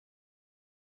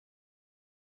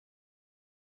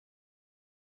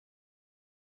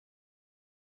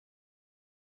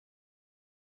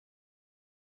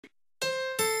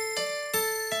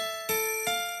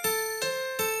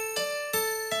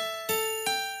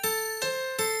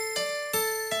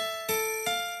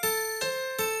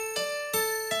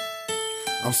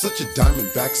I'm such a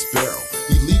diamondback sparrow,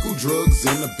 illegal drugs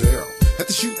in a barrel. Had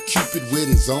to shoot Cupid with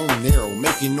his own arrow,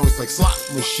 making noise like slot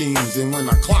machines. And when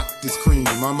I clock this cream,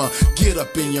 I'ma get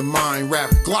up in your mind, rap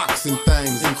Glocks and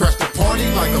things, and crash the party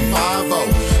like a 5-0.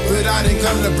 But I didn't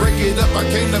come to break it up, I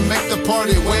came to make the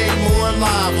party way more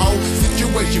alive, ho.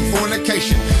 Situation,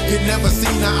 fornication, you never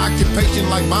seen an occupation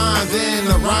like mine. Then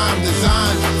a rhyme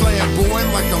design,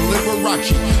 flamboyant like I'm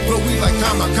Liberace, blow weed like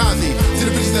kamikaze. To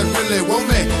the bitches that really want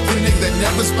me, to the niggas that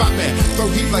never spot me, throw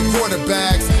heat like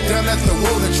quarterbacks down at the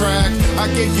water track. I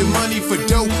gave you money for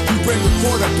dope, you bring a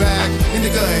quarterback, and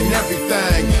nigga and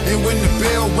everything. And when the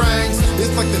bell rings,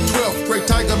 it's like the 12th grade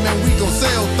Tiger, man, we gon'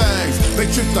 sell things. They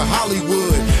trip to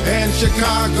Hollywood and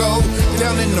Chicago,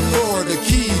 down in the Florida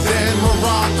Keys and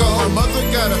Morocco. My mother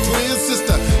got a twin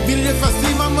sister, meaning if I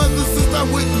see my mother's sister, I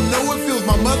wouldn't know if it was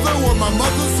my mother or my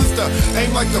mother's sister.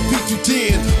 Aim like a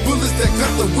P210, bullets that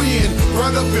cut the wind.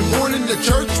 Brought up and born in the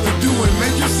church, but doing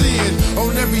major sin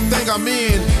on everything I'm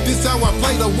in. This how I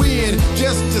play to win.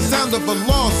 Just the sound of a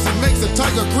loss, it makes a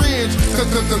tiger cringe.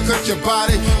 Cut your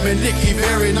body, man, Nicky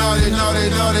very naughty, naughty,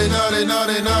 naughty, naughty,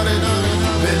 naughty, naughty, naughty.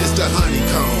 Man, it's the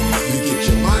honeycomb. You get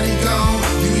your money gone,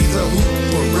 you either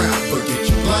hoop or rap or get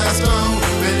your blast on.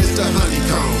 Man, it's the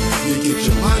honeycomb. You get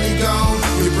your money gone,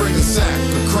 you bring a sack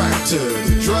of crack to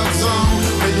the drug zone.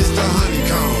 Man, it's the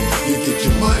honeycomb. You get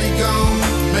your money gone,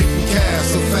 making cash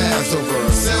so fast over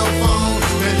a cell phone.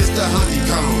 Man, it's the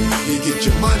honeycomb. You get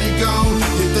your money gone,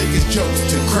 you think it's jokes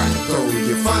to crack, oh,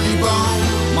 you funny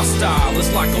bone. My style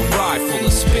is like a rifle,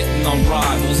 of spitting on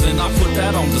rivals, and I put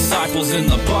that on disciples in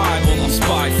the Bible. I'm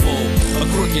spiteful of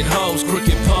crooked hoes,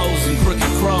 crooked pose, and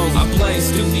crooked crows. I blaze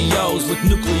studios with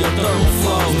nuclear thermal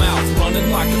flow, mouth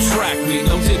running like a track meet,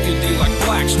 no diggity like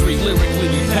Blackstreet. Lyrically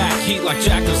we pack heat like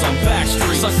jackers on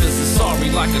Backstreet. Suckers is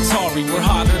sorry like Atari, we're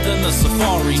hotter than the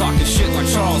Safari. Talking shit like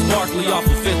Charles Barkley off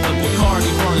of 5th of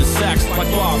Bacardi, burning sacks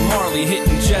like Bob Marley,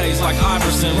 hitting J's like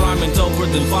Iverson, rhyming doper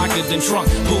than vodka, than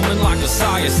trunk, booming like a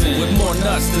Syacin. With more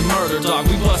nuts than murder, dog,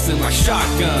 we bustin' like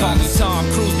shotgun. Call me Tom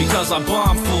Cruise because I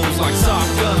bomb fools like Top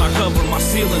Gun. I cover my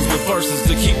ceilings with verses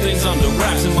to keep things under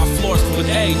wraps, and my floors with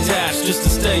A-dash just to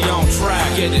stay on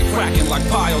track. Get it cracking like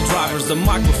pile drivers, the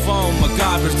microphone,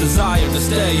 MacGyver's desire to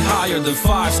stay higher than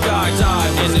 5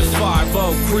 skydivers. And if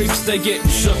 5-0 creeps, they getting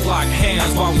shook like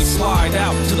hands while we slide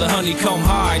out to the honeycomb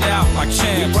hideout like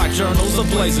champs. We write journals of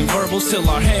blazing verbals till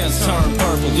our hands turn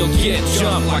purple. You'll get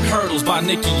jumped like hurdles by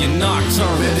Nicki and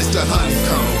Nocturnal. Man, it's the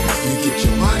honeycomb. You get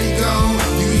your money gone,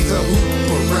 you either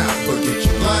hoop or rap or get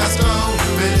your blast on.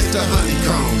 Man, it's the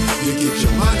honeycomb. You get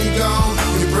your money gone,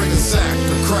 you bring a sack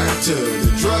of crack to the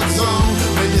drug zone.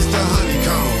 Man, it's the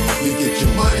honeycomb. You get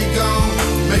your money gone,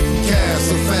 making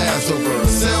cash so fast over a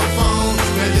cell phone.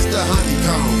 Man, it's the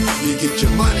honeycomb. You get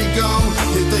your money gone,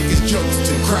 you think it's jokes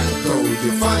to crack, oh,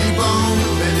 you funny bone.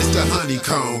 Man, it's the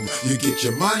honeycomb. You get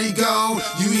your money gone,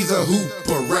 you either hoop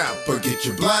or rap or get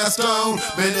your blast on.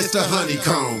 Man, it's the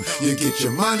honeycomb. You get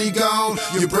your money gone,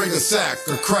 you bring a sack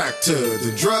of crack to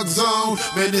the drug zone.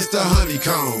 Man, it's the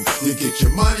honeycomb. You get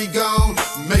your money gone,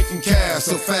 making cash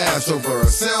so fast over a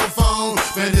cell phone.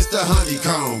 Man, it's the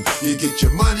honeycomb. You get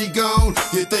your money gone,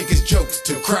 you think it's jokes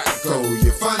to crack, oh,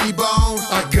 you funny bone.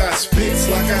 I got spits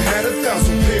like I had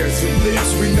 1,000 pairs of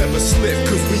lips. We never slip,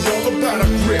 cause we all about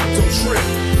our grip. Don't trip,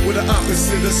 we're the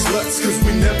opposite of sluts, cause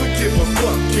we never give a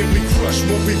fuck. Can we crush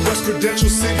when we rush Credential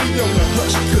City on the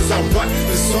hush? Cause I write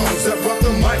the songs that rock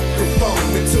the microphone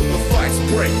until the fights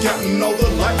break out and all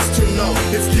the lights turn on.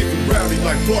 It's getting rowdy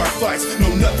like bar fights, no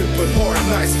nothing but hard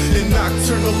nights. In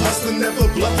nocturnal hustler, never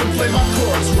bluff and play my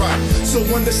cards right. So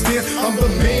understand, I'm the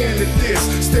man at this.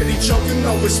 Steady choking,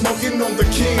 always smoking on the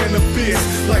can of beer.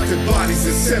 Like the bodies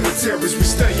in cemeteries, we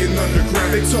stayin'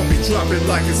 underground. They told me drop it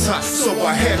like it's hot, so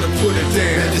I had to put it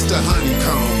down. Man, it's the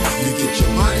honeycomb. You get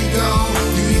your money gone,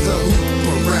 you either hoop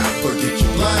or rap or get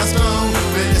your blast on.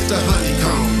 Man, it's the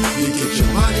honeycomb. You get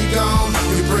your money gone,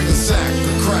 you bring a sack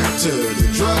of crack to the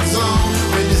drug zone.